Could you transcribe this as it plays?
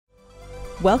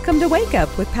Welcome to Wake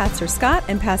Up with Pastor Scott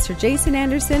and Pastor Jason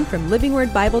Anderson from Living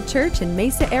Word Bible Church in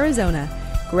Mesa, Arizona.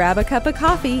 Grab a cup of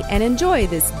coffee and enjoy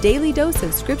this daily dose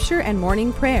of scripture and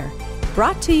morning prayer.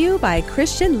 Brought to you by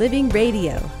Christian Living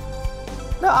Radio.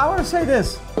 Now, I want to say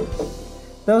this.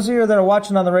 Those of you that are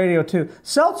watching on the radio too,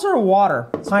 seltzer or water,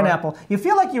 pineapple, you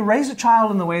feel like you raise a child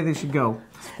in the way they should go.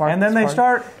 And then they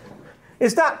start,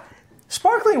 it's not,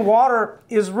 sparkling water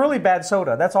is really bad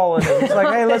soda. That's all it is. It's like,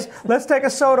 hey, let's take a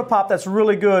soda pop that's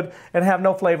really good and have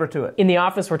no flavor to it. In the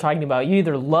office, we're talking about you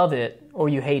either love it or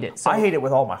you hate it. So I hate it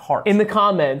with all my heart. in the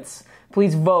comments,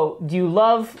 please vote. Do you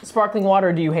love sparkling water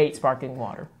or do you hate sparkling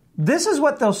water? This is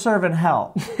what they'll serve in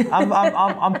hell.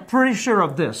 I'm pretty sure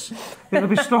of this. It'll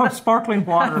be sparkling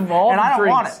water, and I don't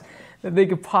want it. That they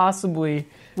could possibly...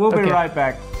 We'll be right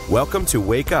back. Welcome to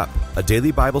Wake Up, a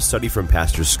daily Bible study from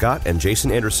Pastors Scot and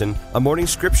Jason Anderson, a morning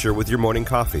scripture with your morning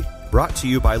coffee. Brought to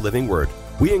you by Living Word.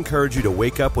 We encourage you to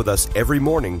wake up with us every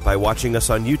morning by watching us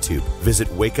on YouTube. Visit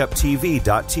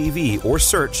wakeuptv.tv or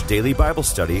search Daily Bible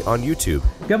Study on YouTube.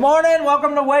 Good morning.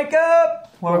 Welcome to Wake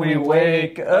Up, where we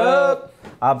wake up.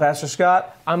 I'm Pastor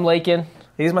Scott. I'm Lakin.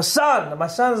 He's my son. My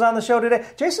son is on the show today.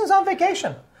 Jason's on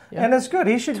vacation. Yeah. And it's good.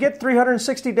 He should get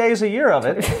 360 days a year of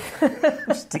it.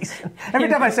 It's decent. Every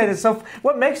time I say this, so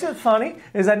what makes it funny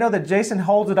is I know that Jason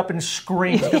holds it up and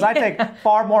screams because I take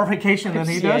far more vacation than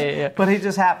he does. Yeah. But he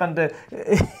just happened to,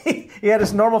 he had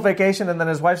his normal vacation and then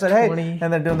his wife said, hey,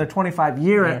 and they're doing their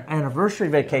 25-year anniversary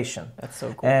vacation. That's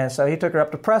so cool. And so he took her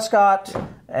up to Prescott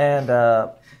and...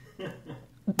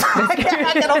 I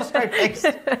get all straight faced.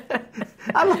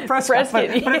 I love Prescott,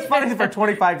 but it's funny for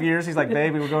 25 years. He's like,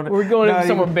 baby, we're going to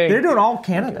somewhere big. They're doing all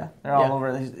Canada. They're all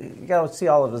over. You got to see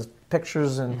all of his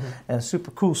pictures and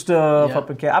super cool stuff up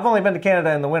in Canada. I've only been to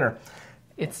Canada in the winter.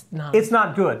 It's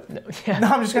not good. No,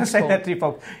 I'm just going to say that to you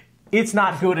folks. It's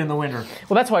not good in the winter.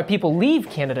 Well, that's why people leave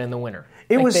Canada in the winter.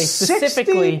 It was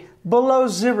 60 below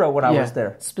zero when I was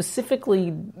there.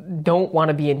 Specifically, don't want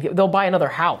to be in. They'll buy another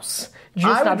house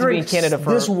just not to be in Canada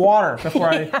for this water before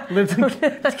I lived in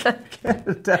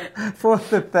Canada for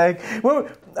the thing.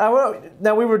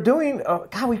 Now we were doing.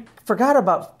 We forgot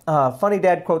about funny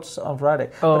dad quotes on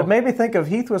Friday, but it made me think of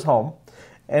Heath was home.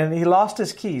 And he lost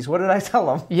his keys. What did I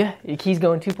tell him? Yeah, he's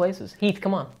going two places. Heath,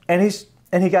 come on.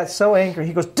 And he got so angry.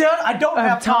 He goes, Dad, I don't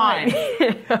have time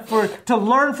to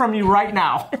learn from you right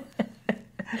now.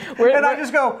 I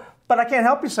just go, but I can't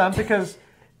help you, son, because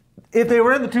if they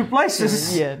were in the two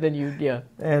places.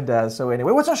 And so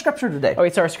anyway, what's our scripture today? Okay,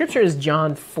 so our scripture is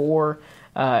John 4,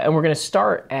 and we're going to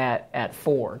start at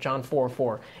 4, John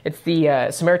 4:4. It's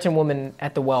the Samaritan woman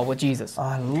at the well with Jesus. Oh,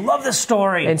 I love this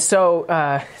story. And so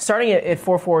starting at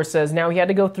 4:4 says, now he had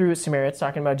to go through Samaria. It's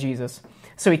talking about Jesus.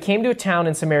 So he came to a town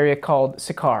in Samaria called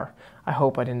Sychar. I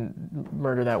hope I didn't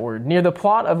murder that word. Near the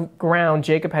plot of ground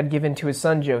Jacob had given to his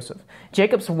son Joseph.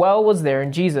 Jacob's well was there,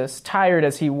 and Jesus, tired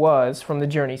as he was from the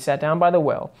journey, sat down by the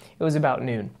well. It was about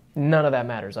noon. None of that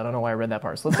matters. I don't know why I read that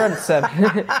part. So let's start at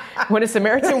 7. When a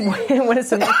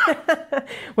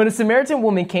Samaritan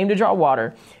woman came to draw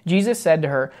water, Jesus said to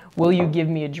her, "Will you give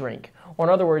me a drink?" Or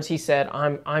in other words, he said,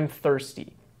 I'm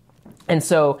thirsty. And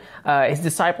so his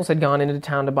disciples had gone into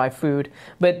town to buy food.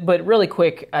 But really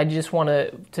quick, I just want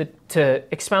to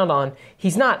expound on,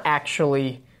 he's not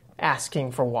actually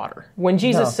asking for water. When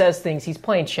Jesus says things, he's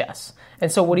playing chess.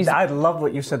 And so I love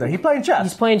what you said there. He's playing chess.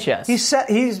 He's playing chess.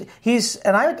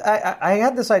 And I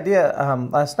had this idea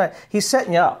last night. He's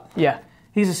setting you up. Yeah.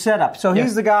 He's a setup. So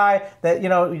he's the guy that,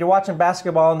 you're watching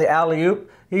basketball in the alley-oop.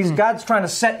 God's trying to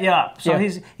set you up. So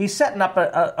he's setting up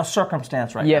a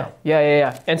circumstance right now.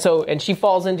 Yeah. And she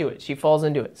falls into it.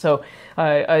 So,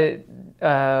 where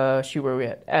are we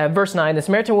at? Verse 9, the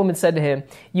Samaritan woman said to him,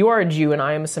 "You are a Jew and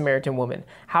I am a Samaritan woman.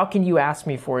 How can you ask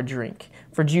me for a drink?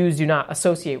 For Jews do not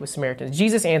associate with Samaritans."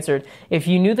 Jesus answered, "If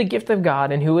you knew the gift of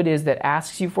God and who it is that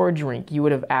asks you for a drink, you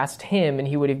would have asked him and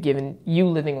he would have given you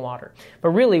living water." But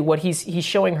really what he's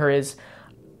showing her is,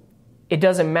 it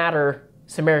doesn't matter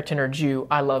Samaritan or Jew,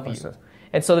 I love you.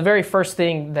 And so the very first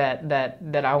thing that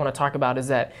I want to talk about is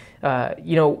that,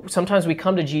 sometimes we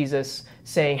come to Jesus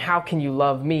saying, "How can you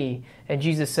love me?" And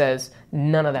Jesus says,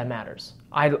 "None of that matters.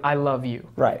 I love you."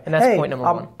 Right. And that's point number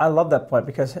one. I love that point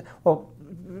because,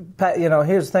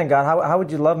 here's the thing, God, how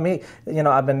would you love me?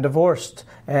 I've been divorced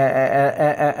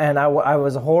and I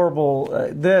was horrible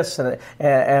this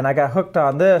and I got hooked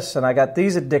on this and I got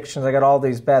these addictions, I got all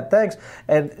these bad things.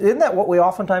 And isn't that what we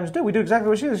oftentimes do? We do exactly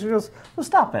what she does. She goes, "Well,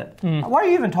 stop it. Why are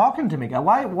you even talking to me, God?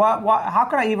 Why, how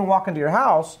can I even walk into your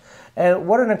house?" And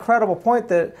what an incredible point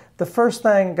that the first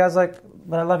thing, God's like,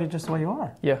 "But I love you just the way you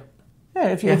are." Yeah. Yeah,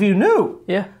 if you knew.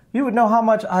 Yeah. you would know how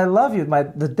much I love you,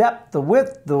 the depth, the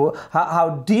width,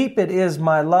 how deep it is,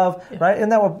 my love, right? Isn't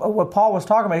that what Paul was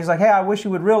talking about? He's like, hey, I wish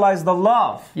you would realize the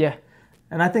love. Yeah.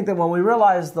 And I think that when we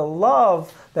realize the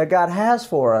love that God has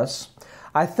for us,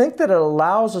 I think that it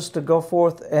allows us to go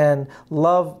forth and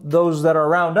love those that are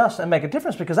around us and make a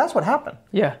difference, because that's what happened.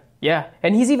 Yeah, yeah.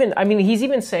 And he's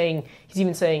even saying,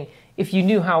 if you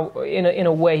knew how, in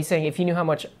a way, he's saying, if you knew how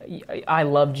much I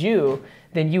loved you,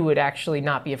 then you would actually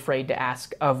not be afraid to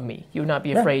ask of me. You would not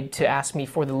be afraid to ask me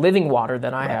for the living water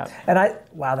that I have. And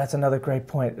wow, that's another great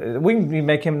point. We can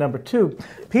make him number 2.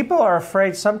 People are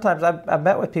afraid sometimes. I've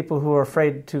met with people who are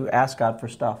afraid to ask God for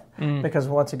stuff because,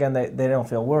 once again, they don't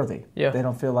feel worthy. Yeah. They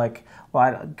don't feel like,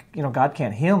 well, God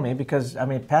can't heal me because,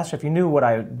 Pastor, if you knew what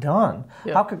I've done,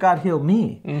 how could God heal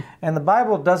me? And the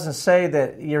Bible doesn't say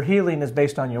that your healing is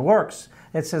based on your works.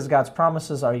 It says God's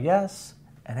promises are yes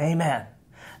and amen.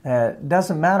 It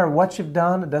doesn't matter what you've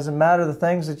done. It doesn't matter the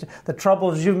things the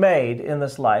troubles you've made in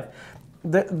this life.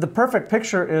 The perfect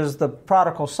picture is the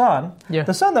prodigal son. Yeah.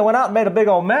 The son that went out and made a big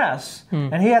old mess.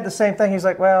 And he had the same thing. He's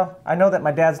like, well, I know that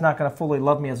my dad's not going to fully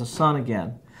love me as a son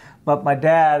again. But my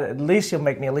dad, at least he'll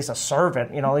make me at least a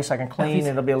servant. At least I can clean and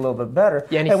it'll be a little bit better.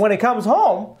 Yeah, and when he comes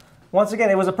home, once again,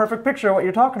 it was a perfect picture of what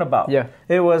you're talking about. Yeah.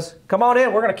 It was, come on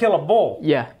in, we're going to kill a bull.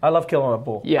 Yeah. I love killing a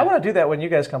bull. Yeah. I want to do that when you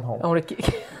guys come home.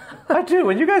 I do.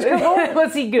 When you guys come home,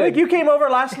 let's eat good. Like you came over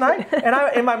last night, and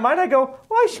in my mind I go,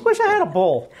 well, I wish I had a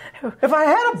bull. If I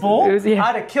had a bull,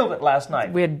 I'd have killed it last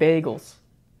night. We had bagels.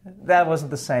 That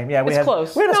wasn't the same. Yeah, it's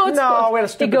close. We had a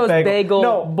stupid bagel. It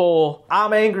goes bowl.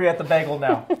 I'm angry at the bagel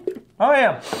now. I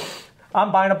am.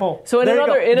 I'm buying a bull. So give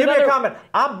me a comment.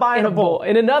 I'm buying a bull.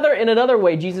 In another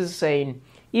way, Jesus is saying,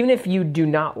 even if you do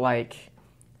not like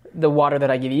the water that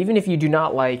I give you, even if you do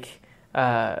not like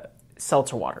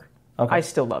seltzer water, okay, I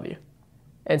still love you.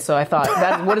 And so I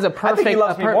thought, what is a perfect... I think he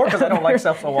loves me more because I don't like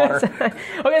seltzer water.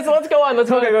 Okay, so let's go on.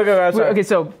 Go. Okay,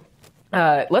 so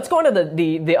let's go on to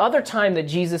the other time that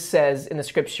Jesus says in the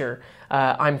scripture,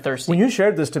 I'm thirsty. When you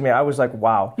shared this to me, I was like,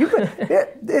 wow.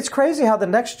 It's crazy how the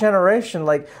next generation,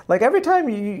 like every time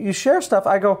you share stuff,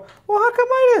 I go, well, how come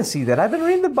I didn't see that? I've been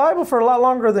reading the Bible for a lot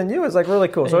longer than you. It's like really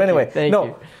cool. Thank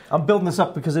you. I'm building this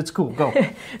up because it's cool. Go.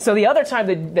 So the other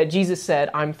time that Jesus said,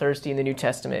 I'm thirsty in the New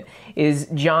Testament is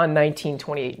John 19,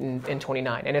 28 and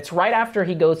 29. And it's right after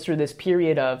he goes through this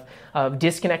period of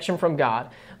disconnection from God.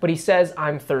 But he says,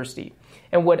 I'm thirsty.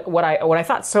 And what I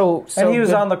thought so and he was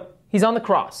good, he's on the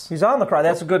cross. He's on the cross.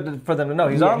 That's good for them to know.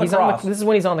 He's on the cross. This is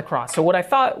when he's on the cross. So what I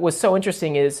thought was so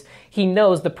interesting is he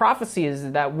knows the prophecy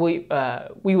is that we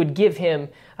would give him,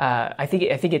 I think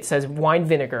it says wine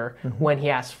vinegar when he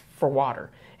asks for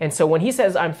water. And so when he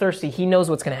says, I'm thirsty, he knows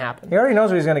what's going to happen. He already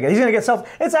knows what he's going to get. He's going to get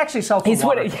it's actually seltzer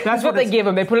water. That's what they give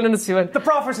him. They put it in the sewer. The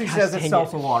prophecy says it's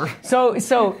seltzer water. So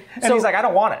he's like, I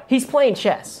don't want it. He's playing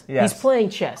chess. Yes. He's playing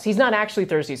chess. He's not actually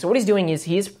thirsty. So what he's doing is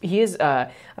he is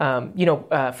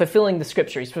fulfilling the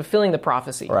scripture. He's fulfilling the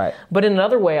prophecy. Right. But in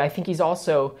another way, I think he's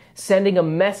also sending a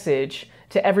message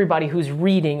to everybody who's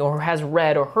reading or has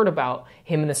read or heard about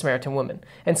him and the Samaritan woman.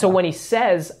 And so when he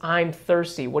says, I'm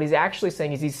thirsty, what he's actually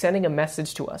saying is he's sending a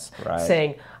message to us,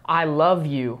 saying, I love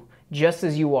you just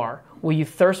as you are. Will you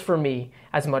thirst for me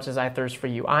as much as I thirst for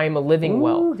you? I am a living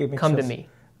well. Come to me.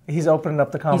 He's opening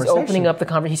up the conversation.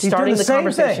 He's starting the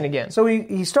conversation again. So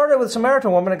he started with the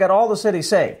Samaritan woman and got all the city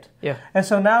saved. Yeah. And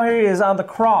so now here he is on the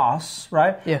cross,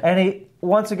 right? Yeah. And he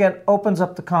once again opens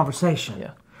up the conversation.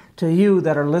 Yeah. To you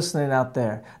that are listening out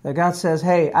there, that God says,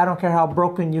 hey, I don't care how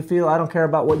broken you feel. I don't care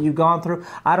about what you've gone through.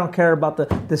 I don't care about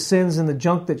the sins and the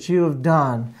junk that you have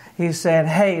done. He's saying,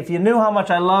 hey, if you knew how much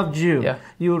I loved you,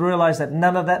 you would realize that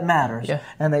none of that matters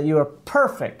and that you are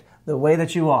perfect the way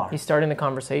that you are. He's starting the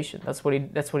conversation. That's what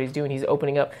he's doing. He's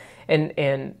opening up, and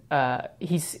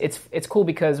it's cool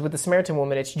because with the Samaritan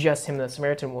woman, it's just him and the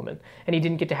Samaritan woman, and he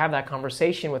didn't get to have that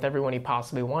conversation with everyone he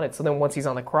possibly wanted. So then once he's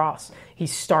on the cross,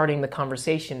 he's starting the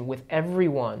conversation with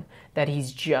everyone that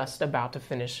he's just about to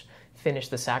finish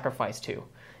the sacrifice to.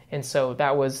 And so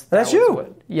that's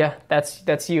you.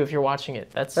 That's you if you're watching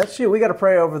it. That's you. We got to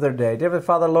pray over their day. Dear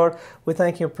Father, Lord, we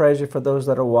thank you and praise you for those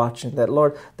that are watching, that,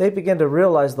 Lord, they begin to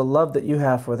realize the love that you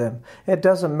have for them. It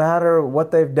doesn't matter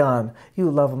what they've done.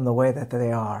 You love them the way that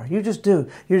they are. You just do.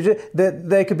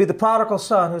 They could be the prodigal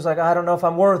son who's like, I don't know if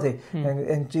I'm worthy.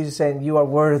 And Jesus saying, you are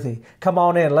worthy. Come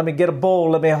on in. Let me get a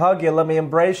bowl. Let me hug you. Let me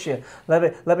embrace you.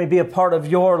 Let me be a part of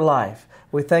your life.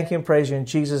 We thank you and praise you in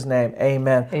Jesus' name.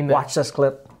 Amen. Watch this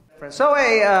clip. So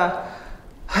a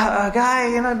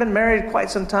guy, I've been married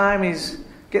quite some time. He's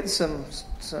getting some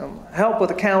help with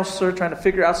a counselor, trying to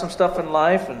figure out some stuff in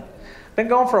life, and been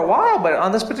going for a while. But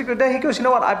on this particular day, he goes, you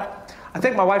know what? I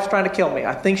think my wife's trying to kill me.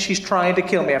 I think she's trying to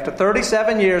kill me. After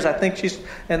 37 years, I think she's...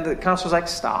 And the counselor's like,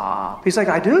 stop. He's like,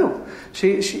 I do.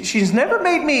 She's never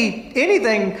made me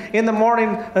anything in the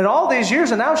morning in all these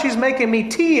years, and now she's making me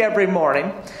tea every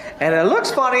morning. And it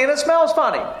looks funny and it smells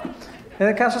funny. And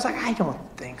the counselor's like, I don't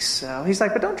think so. He's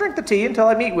like, but don't drink the tea until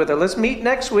I meet with her. Let's meet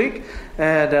next week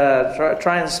and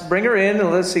try and bring her in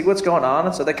and let's see what's going on.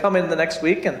 And so they come in the next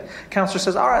week, and the counselor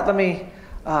says, all right, let me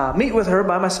meet with her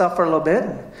by myself for a little bit.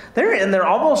 And they're in there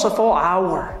almost a full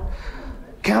hour.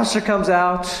 Counselor comes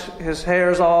out, his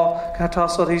hair's all kind of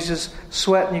tousled, he's just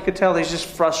sweating, you could tell he's just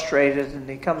frustrated, and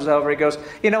he comes over, he goes,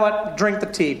 you know what, drink the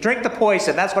tea, drink the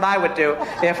poison, that's what I would do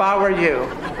if I were you.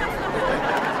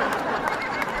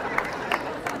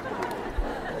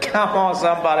 Come on,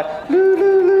 somebody.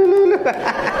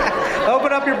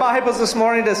 Open up your Bibles this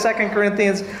morning to 2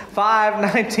 Corinthians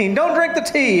 5:19. Don't drink the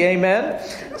tea, amen?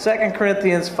 2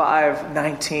 Corinthians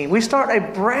 5:19. We start a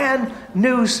brand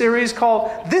new series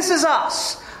called This Is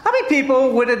Us. How many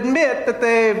people would admit that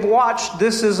they've watched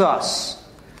This Is Us?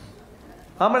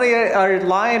 How many are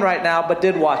lying right now but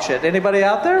did watch it? Anybody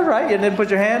out there, right? You didn't put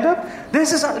your hand up?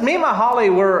 This is us. Me and my Holly,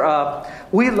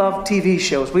 we love TV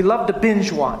shows. We love to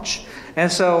binge watch. And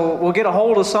so we'll get a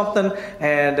hold of something,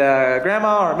 and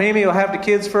Grandma or Mimi will have the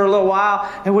kids for a little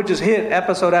while, and we'll just hit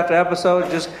episode after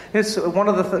episode. It's one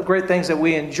of the great things that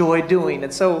we enjoy doing.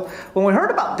 And so when we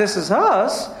heard about This Is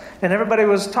Us, and everybody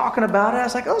was talking about it, I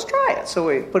was like, oh, let's try it. So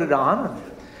we put it on.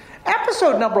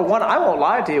 Episode number 1, I won't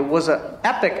lie to you, was an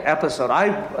epic episode.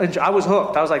 I was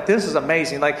hooked. I was like, this is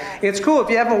amazing. Like, it's cool if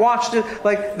you haven't watched it.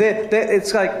 Like,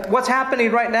 it's like what's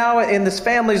happening right now in this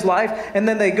family's life, and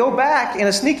then they go back in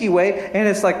a sneaky way, and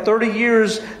it's like 30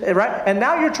 years, right? And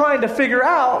now you're trying to figure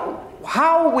out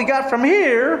how we got from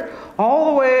here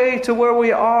all the way to where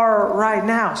we are right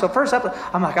now. So first episode,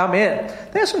 I'm like, I'm in.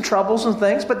 There's some troubles and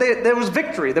things, but there was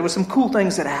victory. There was some cool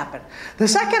things that happened. The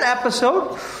second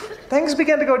episode, things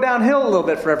began to go downhill a little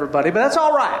bit for everybody, but that's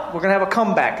all right. We're going to have a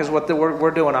comeback is what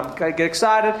we're doing. I'm going to get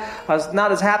excited. I was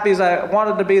not as happy as I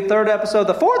wanted to be. Third episode.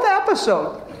 The fourth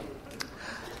episode,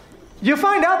 you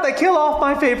find out they kill off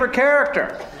my favorite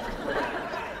character.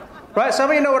 Right? Some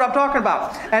of you know what I'm talking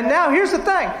about. And now here's the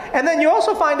thing. And then you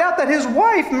also find out that his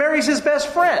wife marries his best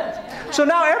friend. So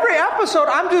now every episode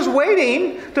I'm just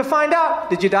waiting to find out,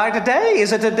 did you die today?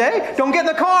 Is it today? Don't get in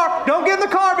the car. Don't get in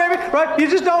the car, baby. Right? You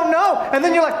just don't know. And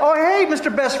then you're like, oh, hey, Mr.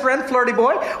 Best Friend, flirty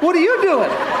boy. What are you doing?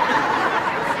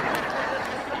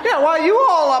 Yeah, why are you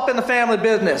all up in the family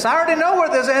business? I already know where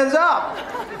this ends up.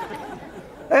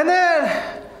 And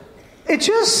then it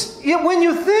just, when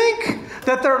you think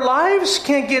that their lives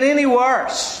can't get any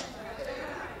worse,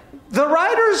 the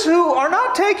writers who are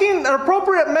not taking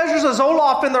appropriate measures of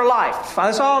Zoloft in their life,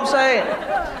 that's all I'm saying,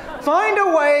 find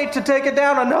a way to take it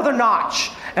down another notch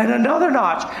and another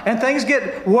notch, and things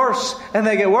get worse and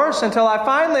they get worse until I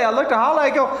looked at Holly, I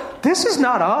go, this is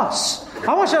not us.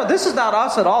 I want you to know, this is not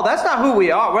us at all. That's not who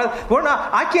we are. We're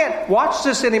not. I can't watch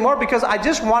this anymore because I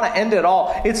just want to end it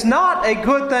all. It's not a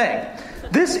good thing.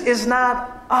 This is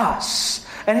not us.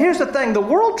 And here's the thing, the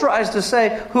world tries to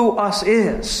say who us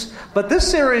is. But this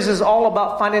series is all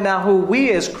about finding out who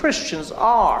we as Christians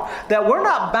are. That we're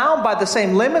not bound by the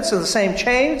same limits and the same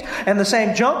chains and the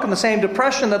same junk and the same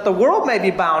depression that the world may be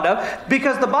bound of.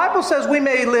 Because the Bible says we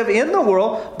may live in the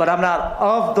world, but I'm not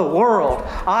of the world.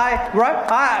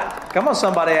 Come on,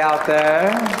 somebody out there.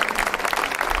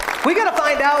 We got to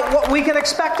find out what we can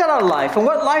expect out of life and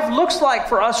what life looks like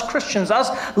for us Christians, us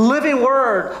Living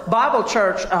Word, Bible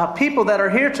Church, people that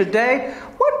are here today.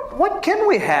 What can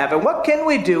we have and what can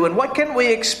we do and what can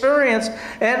we experience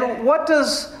and what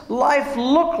does life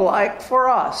look like for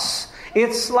us?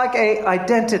 It's like an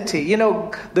identity. You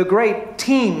know, the great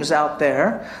teams out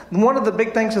there, one of the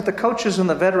big things that the coaches and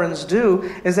the veterans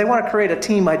do is they want to create a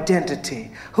team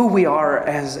identity, who we are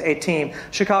as a team.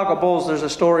 Chicago Bulls, there's a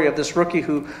story of this rookie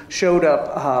who showed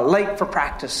up late for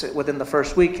practice within the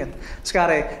first week. And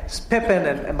Scottie Pippen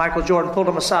and Michael Jordan pulled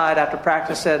him aside after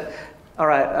practice, said, all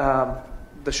right,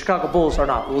 the Chicago Bulls are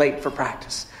not late for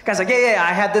practice. Guy's like, yeah,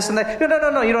 I had this and that.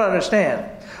 No, you don't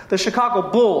understand. The Chicago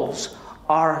Bulls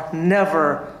are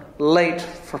never late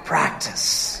for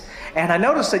practice. And I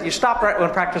noticed that you stopped right when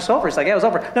practice was over. He's like, yeah, it was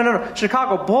over. No.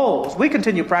 Chicago Bulls, we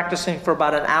continue practicing for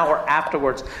about an hour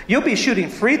afterwards. You'll be shooting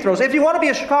free throws. If you want to be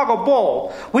a Chicago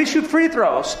Bull, we shoot free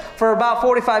throws for about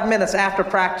 45 minutes after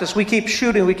practice. We keep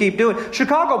shooting, we keep doing.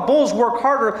 Chicago Bulls work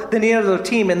harder than any other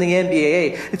team in the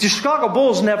NBA. The Chicago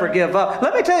Bulls never give up.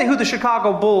 Let me tell you who the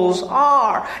Chicago Bulls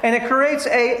are. And it creates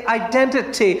an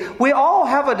identity. We all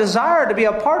have a desire to be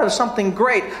a part of something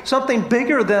great, something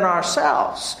bigger than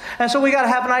ourselves. And so we got to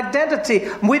have an identity. identity.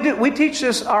 We teach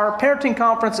this. Our parenting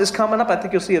conference is coming up. I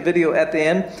think you'll see a video at the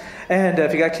end. And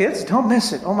if you got kids, don't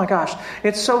miss it. Oh my gosh,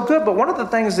 it's so good. But one of the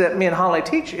things that me and Holly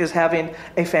teach is having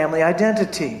a family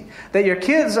identity. That your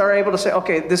kids are able to say,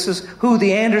 okay, this is who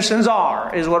the Andersons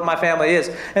are, is what my family is.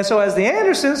 And so as the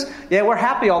Andersons, yeah, we're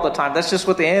happy all the time. That's just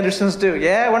what the Andersons do.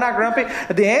 Yeah, we're not grumpy.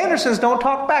 The Andersons don't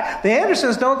talk back. The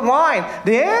Andersons don't whine.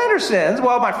 The Andersons,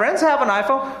 well, my friends have an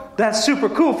iPhone. That's super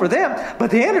cool for them.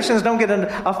 But the Andersons don't get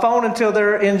a phone until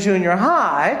they're in junior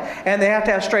high, and they have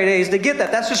to have straight A's to get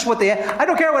that. That's just what I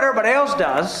don't care what everybody else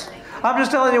does. I'm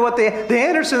just telling you what the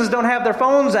Andersons don't have their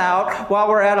phones out while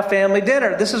we're at a family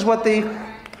dinner. This is what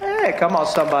hey, come on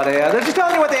somebody. They're just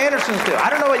telling you what the Andersons do. I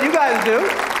don't know what you guys do.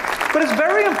 But it's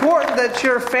very important that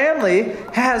your family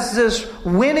has this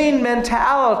winning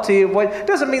mentality. It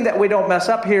doesn't mean that we don't mess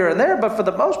up here and there, but for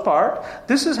the most part,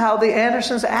 this is how the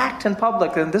Andersons act in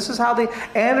public, and this is how the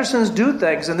Andersons do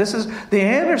things, and this is the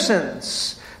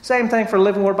Andersons. Same thing for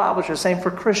Living Word Bible Church, same for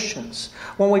Christians.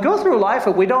 When we go through life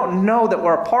and we don't know that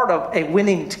we're a part of a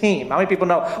winning team. How many people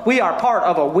know we are part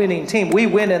of a winning team? We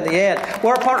win in the end.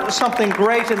 We're a part of something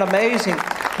great and amazing.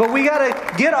 But we got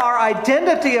to get our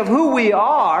identity of who we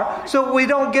are so we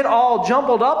don't get all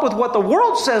jumbled up with what the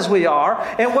world says we are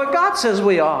and what God says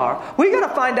we are. We got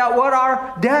to find out what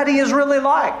our daddy is really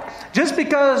like. Just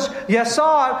because you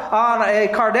saw it on a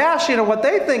Kardashian and what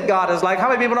they think God is like, how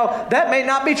many people know that may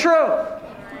not be true?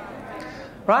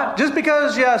 Right? Just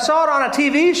because you saw it on a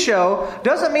TV show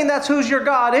doesn't mean that's who your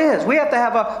God is. We have to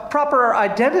have a proper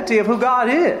identity of who God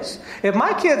is. If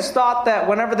my kids thought that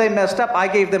whenever they messed up, I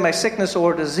gave them a sickness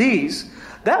or disease,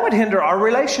 that would hinder our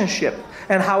relationship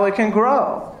and how it can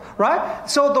grow. Right?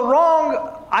 So the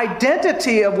wrong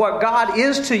identity of what God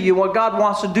is to you, what God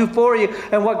wants to do for you,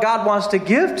 and what God wants to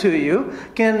give to you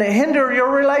can hinder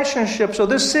your relationship. So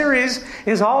this series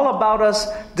is all about us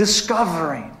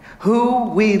discovering who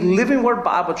we, Living Word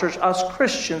Bible Church, us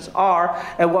Christians are,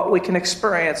 and what we can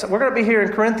experience. We're going to be here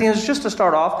in Corinthians just to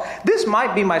start off. This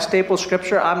might be my staple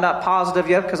scripture. I'm not positive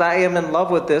yet because I am in love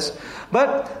with this.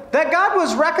 But that God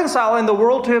was reconciling the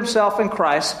world to himself in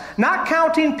Christ, not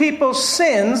counting people's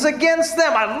sins against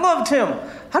them. I loved him.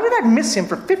 How did I miss him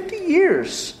for 50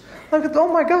 years?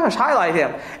 Oh my gosh, highlight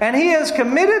him. And he is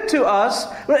committed to us.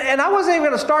 And I wasn't even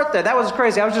going to start there. That was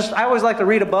crazy. I always like to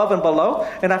read above and below.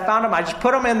 And I found him. I just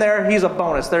put him in there. He's a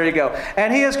bonus. There you go.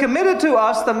 And he is committed to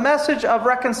us the message of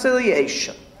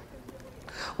reconciliation.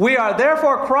 We are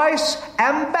therefore Christ's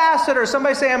ambassadors.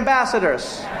 Somebody say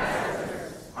ambassadors.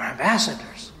 We're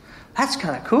ambassadors. That's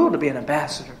kind of cool to be an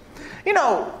ambassador. You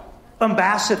know,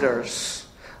 ambassadors,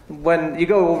 when you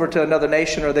go over to another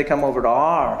nation or they come over to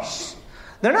ours,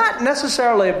 they're not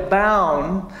necessarily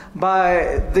bound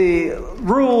by the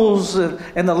rules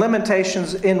and the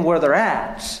limitations in where they're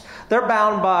at. They're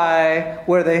bound by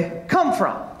where they come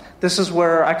from. This is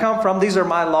where I come from. These are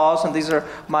my laws and these are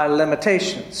my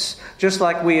limitations. Just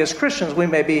like we as Christians, we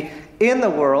may be in the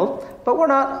world, but we're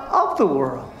not of the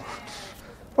world.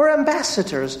 We're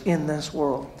ambassadors in this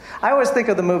world. I always think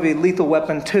of the movie Lethal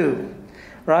Weapon 2.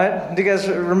 Right? Do you guys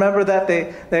remember that?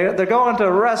 They're going to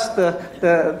arrest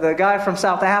the guy from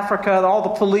South Africa. All the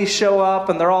police show up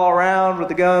and they're all around with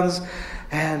the guns.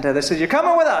 And they said, "You're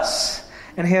coming with us."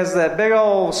 And he has that big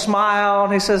old smile.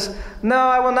 And he says, "No,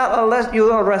 I will not let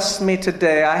you arrest me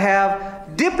today. I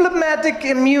have diplomatic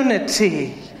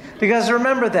immunity." Do you guys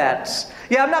remember that?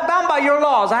 Yeah, I'm not bound by your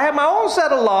laws. I have my own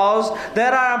set of laws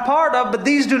that I am part of, but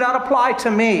these do not apply to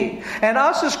me. And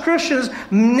us as Christians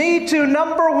need to,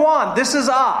 number one, this is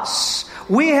us.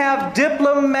 We have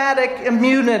diplomatic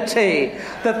immunity.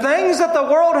 The things that the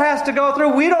world has to go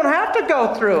through, we don't have to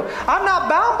go through. I'm not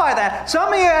bound by that.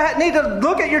 Some of you need to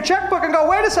look at your checkbook and go,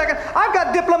 wait a second, I've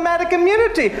got diplomatic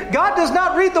immunity. God does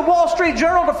not read the Wall Street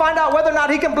Journal to find out whether or not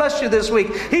he can bless you this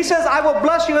week. He says, I will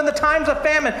bless you in the times of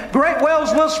famine. Great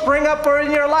wells will spring up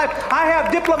in your life. I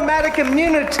have diplomatic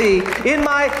immunity in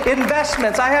my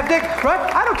investments. Right?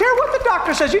 I don't care what the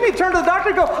doctor says. You need to turn to the doctor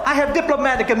and go, I have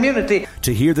diplomatic immunity.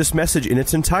 To hear this message in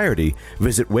its entirety,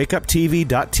 visit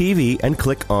wakeuptv.tv and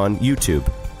click on YouTube.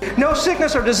 No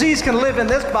sickness or disease can live in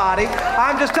this body.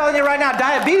 I'm just telling you right now,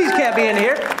 diabetes can't be in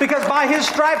here because by his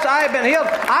stripes I have been healed.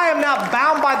 I am not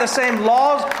bound by the same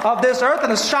laws of this earth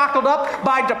and is shackled up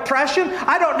by depression.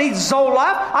 I don't need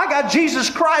Zoloft. I got Jesus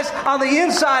Christ on the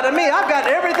inside of me. I've got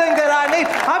everything that I need.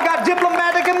 I've got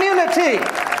diplomatic immunity.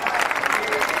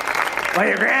 Well,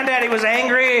 your granddaddy was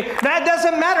angry. That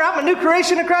doesn't matter. I'm a new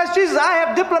creation in Christ Jesus. I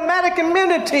have diplomatic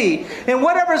immunity. And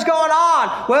whatever's going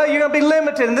on, well, you're going to be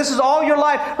limited. And this is all your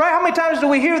life. Right? How many times do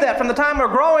we hear that from the time we're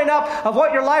growing up of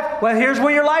what your life, well, here's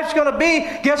where your life's going to be.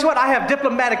 Guess what? I have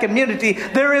diplomatic immunity.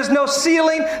 There is no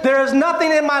ceiling. There is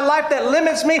nothing in my life that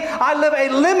limits me. I live a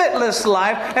limitless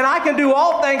life. And I can do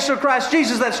all things through Christ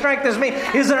Jesus that strengthens me.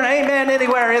 Is there an amen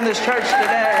anywhere in this church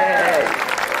today?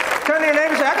 Turn to your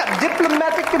neighbor and say, I got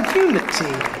diplomatic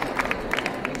immunity.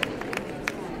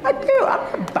 I do.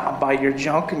 I'm not bound by your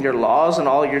junk and your laws and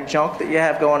all your junk that you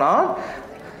have going on.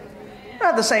 I don't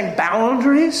have the same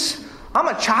boundaries. I'm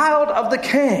a child of the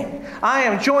King. I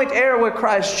am joint heir with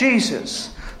Christ Jesus.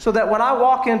 So that when I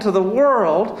walk into the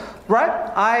world, right,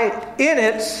 I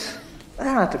don't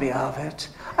have to be of it.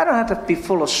 I don't have to be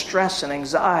full of stress and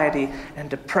anxiety and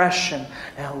depression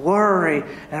and worry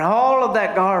and all of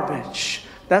that garbage.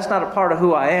 That's not a part of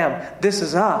who I am. This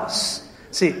is us.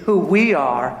 See, who we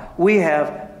are, we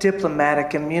have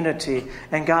diplomatic immunity.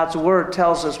 And God's Word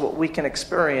tells us what we can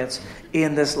experience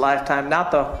in this lifetime,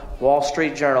 not the Wall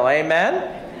Street Journal.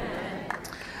 Amen?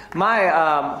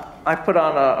 I put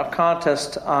on a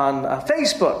contest on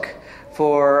Facebook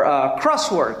for cuss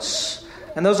words.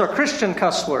 And those are Christian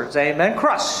cuss words. Amen?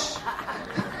 Cuss.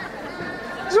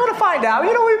 I just want to find out.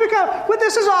 Well,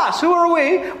 this is us. Who are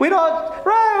we? We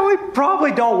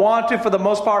probably don't want to, for the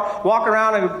most part, walk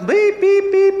around and beep,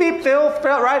 beep, beep, beep, filth,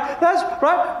 right? That's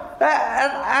right.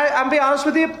 I'll be honest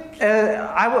with you.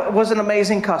 I was an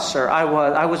amazing cusser.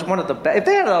 I was one of the best. If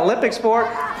they had an Olympic sport,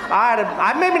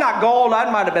 I maybe not gold.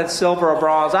 I might have been silver or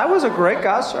bronze. I was a great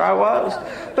cusser. I was.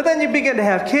 But then you begin to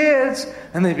have kids,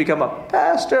 and then you become a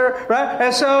pastor, right?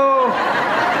 And so.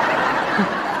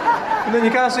 And then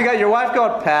you constantly got your wife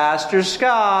going, Pastor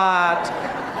Scott,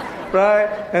 right?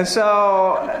 And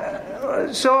so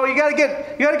you got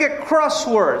to get cuss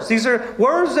words. These are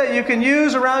words that you can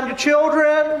use around your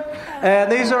children, and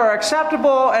these are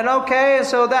acceptable and okay. And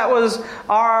so that was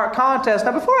our contest.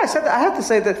 Now, before I said that, I have to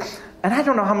say that, and I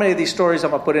don't know how many of these stories I'm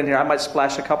going to put in here. I might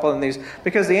splash a couple in these,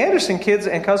 because the Anderson kids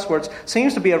and cuss words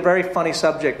seems to be a very funny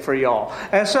subject for y'all.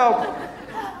 And so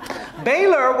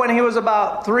Baylor, when he was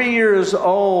about 3 years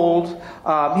old,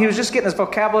 he was just getting his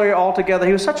vocabulary all together.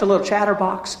 He was such a little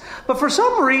chatterbox. But for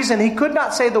some reason, he could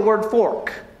not say the word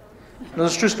fork.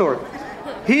 That's a true story.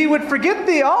 He would forget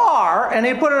the R, and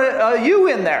he'd put a U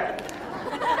in there.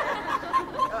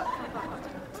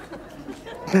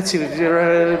 Betsy,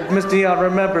 Miss Dion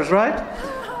remembers, right?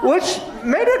 Which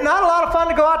made it not a lot of fun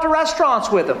to go out to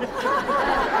restaurants with him.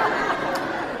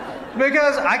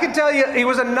 Because I can tell you, it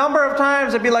was a number of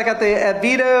times, it'd be like at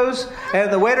Vito's,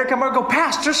 and the waiter would come over and go,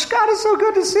 Pastor Scott, it's so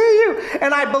good to see you.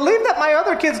 And I believe that my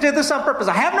other kids did this on purpose.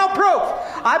 I have no proof.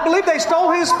 I believe they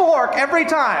stole his fork every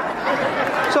time.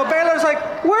 So Baylor's like,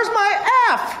 where's my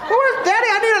F? Daddy,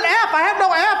 I need an F. I have no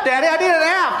F, Daddy. I need an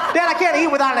F. Dad, I can't eat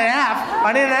without an F.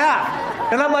 I need an F.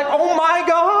 And I'm like, oh my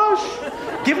gosh,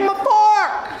 give him a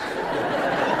fork.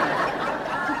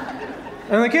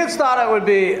 And the kids thought it would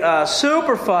be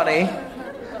super funny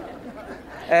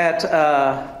at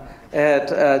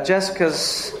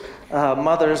Jessica's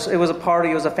mother's. It was a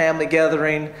party. It was a family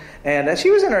gathering, and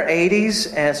she was in her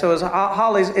 80s, and so it was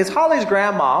Holly's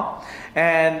grandma,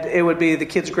 and it would be the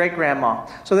kid's great grandma.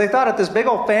 So they thought at this big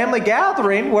old family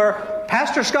gathering where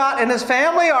Pastor Scott and his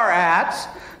family are at,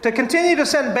 to continue to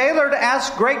send Baylor to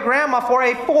ask great grandma for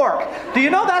a fork. Do you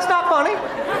know that's not funny?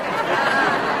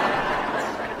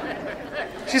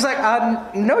 She's like,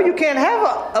 no, you can't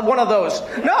have one of those.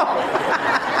 No.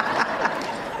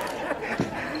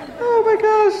 Oh my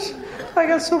gosh. I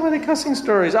got so many cussing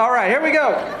stories. All right, here we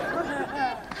go.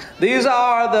 These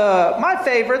are my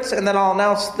favorites, and then I'll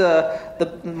announce the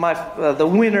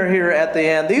winner here at the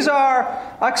end. These are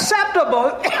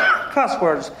acceptable cuss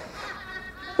words.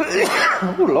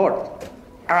 Oh, Lord. All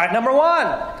right, number one.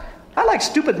 I like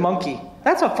stupid monkey.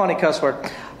 That's a funny cuss word.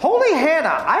 Holy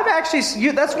Hannah.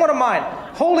 That's one of mine.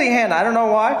 Holy Hannah. I don't know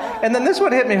why. And then this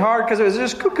one hit me hard because it was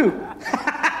just cuckoo.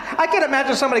 I can't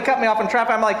imagine somebody cut me off in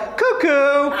traffic. I'm like,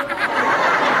 cuckoo.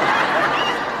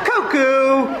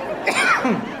 Cuckoo.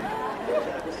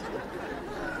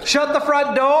 Shut the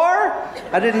front door.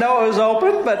 I didn't know it was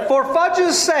open, but for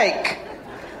fudge's sake.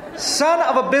 Son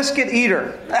of a biscuit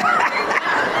eater.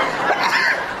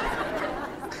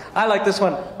 I like this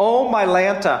one. Oh, my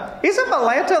Lanta. Isn't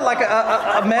Mylanta like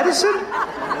a medicine?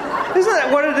 Isn't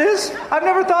that what it is? I've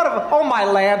never thought of, oh, my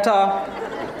Lanta.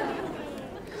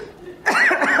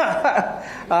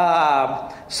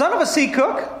 Son of a sea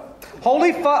cook.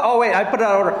 Holy I put it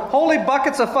out of order. Holy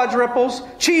buckets of fudge ripples.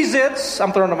 Cheez-Its.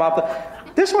 I'm throwing them out there.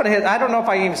 This one hit, I don't know if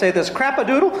I can even say this,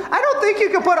 crap-a-doodle? I don't think you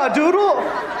can put a doodle.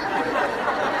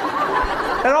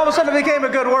 And all of a sudden it became a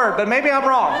good word, but maybe I'm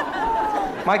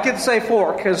wrong. My kids say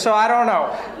fork, and so I don't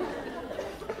know.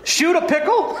 Shoot a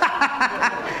pickle?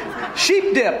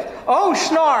 Sheep dip. Oh,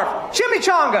 snarf.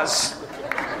 Chimichangas.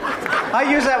 I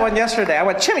used that one yesterday. I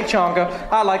went, chimichanga.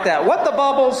 I like that. What the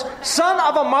bubbles? Son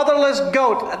of a motherless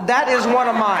goat. That is one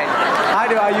of mine. I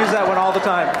do. I use that one all the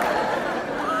time.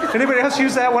 Anybody else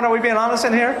use that one? Are we being honest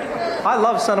in here? I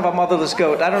love son of a motherless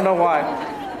goat. I don't know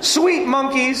why. Sweet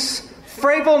monkeys.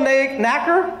 Fravel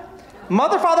knacker.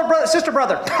 Mother, father, brother, sister,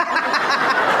 brother.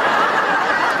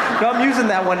 No, I'm using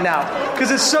that one now.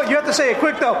 Because it's so, you have to say it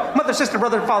quick though. Mother, sister,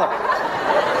 brother, and father.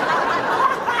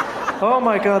 Oh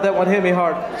my God, that one hit me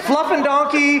hard. Fluffin'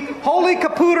 donkey, holy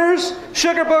capooters,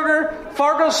 sugar booger,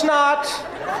 Fargo snot,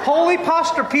 holy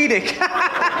posturpedic.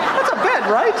 That's a bed,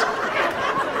 right?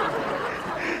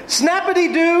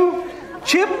 Snappity doo,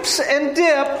 chips and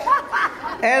dip,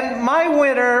 and my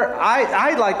winner,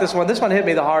 I like this one. This one hit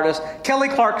me the hardest. Kelly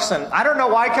Clarkson. I don't know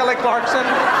why Kelly Clarkson.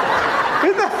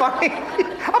 Isn't that funny?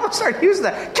 I'm going to start using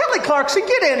that. Kelly Clarkson,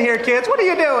 get in here, kids. What are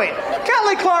you doing?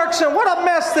 Kelly Clarkson, what a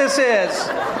mess this is.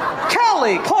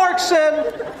 Kelly Clarkson.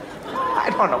 I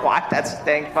don't know why that's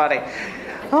dang funny.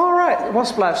 All right, we'll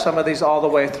splash some of these all the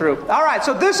way through. All right,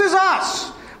 so this is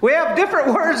us. We have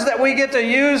different words that we get to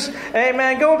use.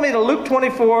 Amen. Go with me to Luke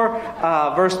 24,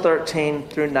 verse 13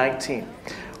 through 19.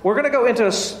 We're going to go into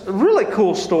a really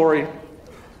cool story.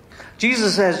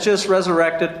 Jesus has just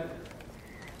resurrected.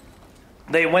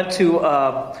 They went to,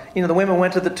 the women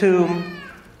went to the tomb,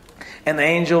 and the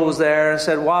angel was there and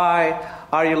said, "Why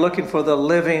are you looking for the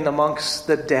living amongst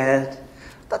the dead?"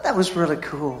 I thought that was really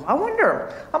cool. I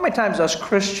wonder how many times us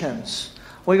Christians,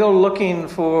 we go looking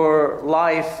for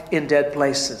life in dead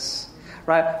places,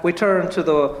 right? We turn to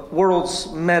the world's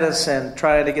medicine,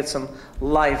 trying to get some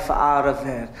life out of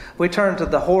it. We turn to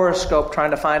the horoscope,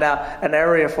 trying to find out an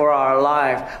area for our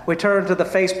life. We turn to the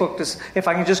Facebook to, if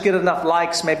I can just get enough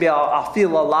likes, maybe I'll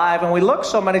feel alive. And we look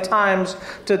so many times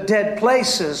to dead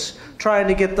places, trying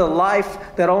to get the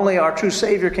life that only our true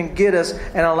Savior can get us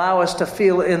and allow us to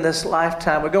feel in this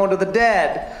lifetime. We're going to the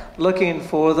dead, looking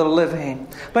for the living.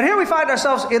 But here we find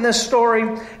ourselves in this story,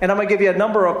 and I'm going to give you a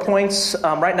number of points.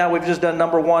 Right now we've just done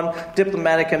number 1,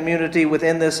 diplomatic immunity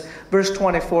within this. Verse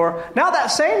 24. Now that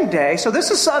same day, so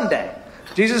this is Sunday,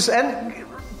 Jesus, and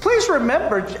please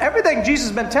remember, everything Jesus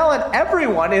has been telling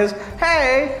everyone is,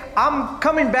 hey, I'm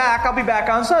coming back. I'll be back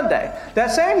on Sunday.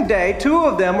 That same day, 2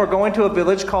 of them were going to a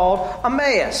village called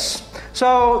Emmaus.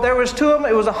 So there was 2 of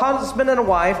them. It was a husband and a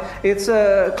wife. It's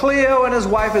Cleo and his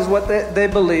wife is what they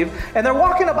believe. And they're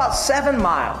walking about 7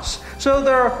 miles. So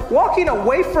they're walking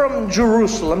away from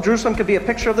Jerusalem. Jerusalem could be a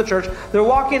picture of the church. They're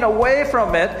walking away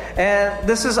from it. And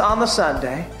this is on the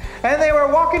Sunday. And they were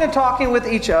walking and talking with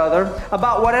each other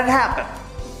about what had happened.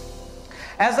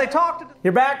 As they talked...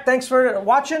 You're back. Thanks for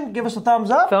watching. Give us a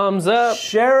thumbs up. Thumbs up.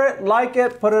 Share it, like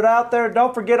it, put it out there.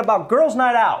 Don't forget about Girls'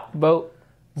 Night Out. Boat.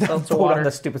 Seltzer water. On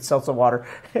the stupid seltzer water.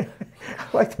 I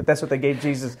like that. That's what they gave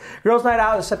Jesus. Girls' Night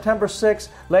Out is September 6th.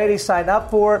 Ladies, sign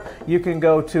up for it. You can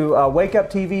go to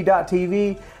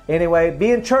wakeuptv.tv. Anyway,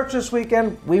 be in church this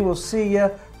weekend. We will see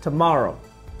you tomorrow.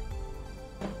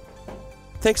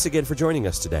 Thanks again for joining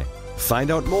us today.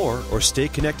 Find out more or stay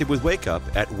connected with Wake Up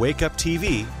at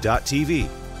wakeuptv.tv.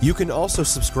 You can also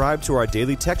subscribe to our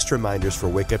daily text reminders for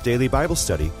Wake Up Daily Bible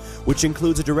Study, which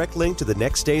includes a direct link to the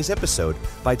next day's episode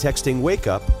by texting Wake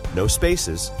Up, no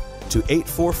spaces, to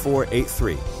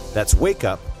 84483. That's Wake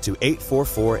Up to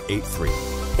 84483.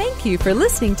 Thank you for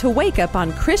listening to Wake Up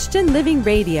on Christian Living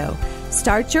Radio.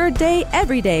 Start your day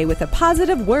every day with a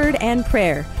positive word and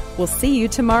prayer. We'll see you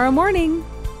tomorrow morning.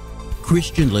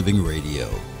 Christian Living Radio,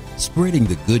 spreading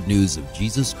the good news of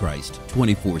Jesus Christ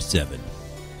 24/7.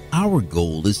 Our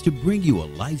goal is to bring you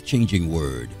a life-changing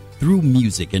word through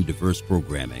music and diverse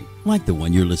programming, like the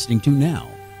one you're listening to now.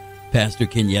 Pastor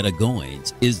Kenyatta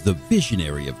Goins is the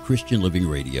visionary of Christian Living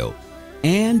Radio,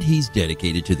 and he's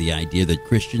dedicated to the idea that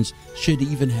Christians should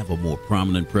even have a more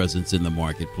prominent presence in the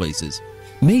marketplaces.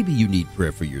 Maybe you need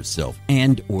prayer for yourself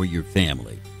and or your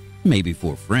family, maybe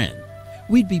for a friend.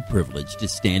 We'd be privileged to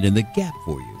stand in the gap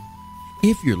for you.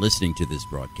 If you're listening to this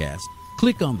broadcast,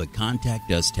 click on the Contact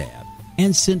Us tab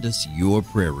and send us your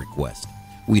prayer request.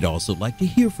 We'd also like to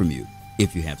hear from you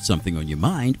if you have something on your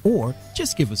mind, or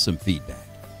just give us some feedback.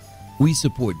 We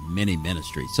support many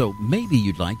ministries, so maybe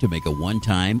you'd like to make a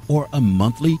one-time or a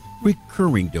monthly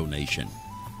recurring donation.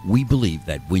 We believe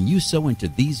that when you sow into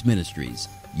these ministries,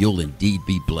 you'll indeed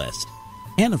be blessed.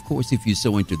 And of course, if you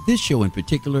sow into this show in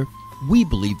particular, we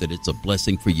believe that it's a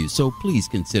blessing for you, so please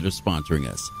consider sponsoring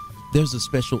us. There's a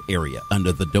special area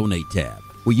under the Donate tab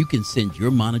where you can send your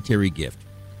monetary gift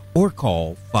or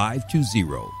call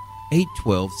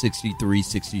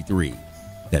 520-812-6363.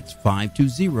 That's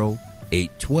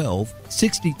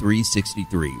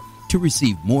 520-812-6363 to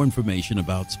receive more information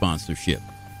about sponsorship.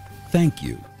 Thank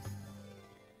you